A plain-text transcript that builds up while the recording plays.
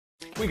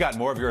We got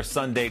more of your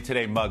Sunday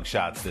Today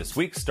mugshots this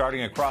week.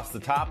 Starting across the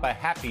top, a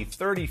happy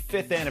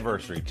 35th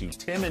anniversary to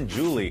Tim and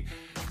Julie,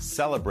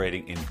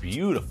 celebrating in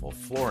beautiful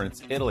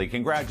Florence, Italy.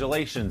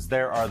 Congratulations.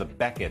 There are the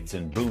Becketts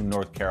in Boone,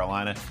 North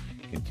Carolina,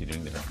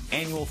 continuing their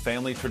annual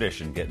family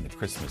tradition, getting the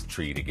Christmas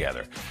tree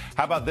together.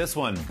 How about this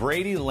one?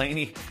 Brady,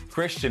 Laney,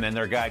 Christian, and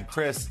their guide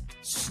Chris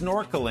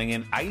snorkeling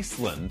in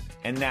Iceland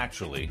and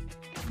naturally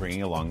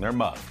bringing along their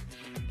mug.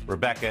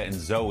 Rebecca and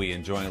Zoe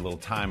enjoying a little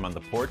time on the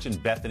porch in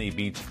Bethany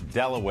Beach,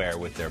 Delaware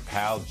with their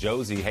pal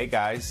Josie. Hey,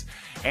 guys.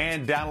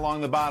 And down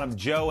along the bottom,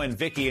 Joe and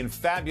Vicky in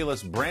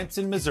fabulous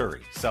Branson,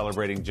 Missouri,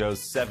 celebrating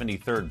Joe's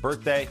 73rd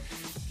birthday,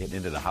 getting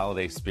into the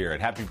holiday spirit.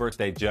 Happy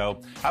birthday,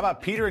 Joe. How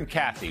about Peter and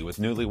Kathy with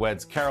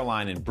newlyweds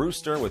Caroline and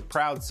Brewster, with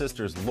proud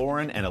sisters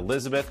Lauren and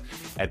Elizabeth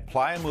at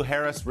Playa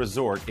Mujeres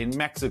Resort in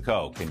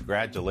Mexico.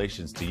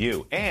 Congratulations to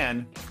you.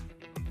 And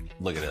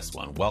look at this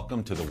one.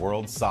 Welcome to the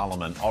world,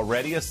 Solomon.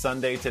 Already a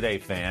Sunday Today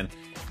fan,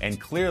 and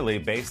clearly,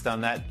 based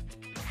on that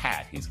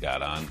hat he's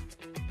got on,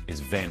 is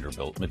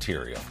Vanderbilt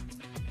material.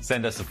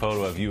 Send us a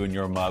photo of you and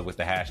your mug with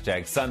the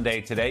hashtag Sunday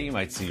Today. You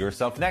might see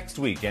yourself next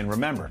week. And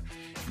remember,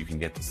 you can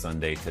get the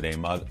Sunday Today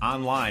mug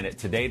online at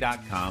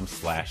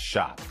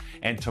today.com/shop.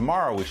 And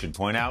tomorrow, we should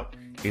point out,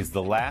 is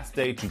the last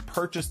day to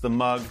purchase the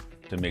mug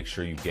to make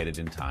sure you get it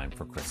in time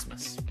for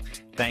Christmas.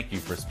 Thank you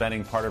for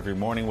spending part of your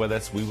morning with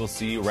us. We will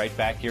see you right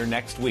back here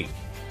next week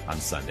on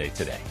Sunday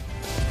Today.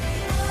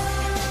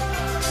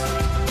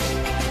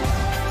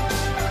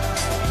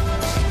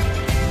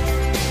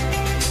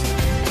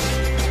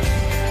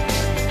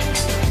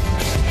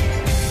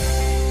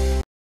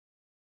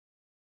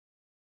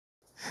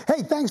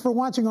 Hey, thanks for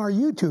watching our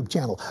YouTube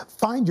channel.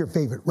 Find your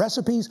favorite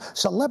recipes,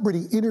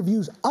 celebrity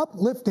interviews,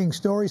 uplifting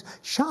stories,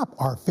 shop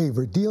our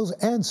favorite deals,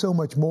 and so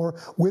much more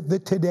with the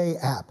Today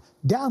app.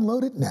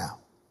 Download it now.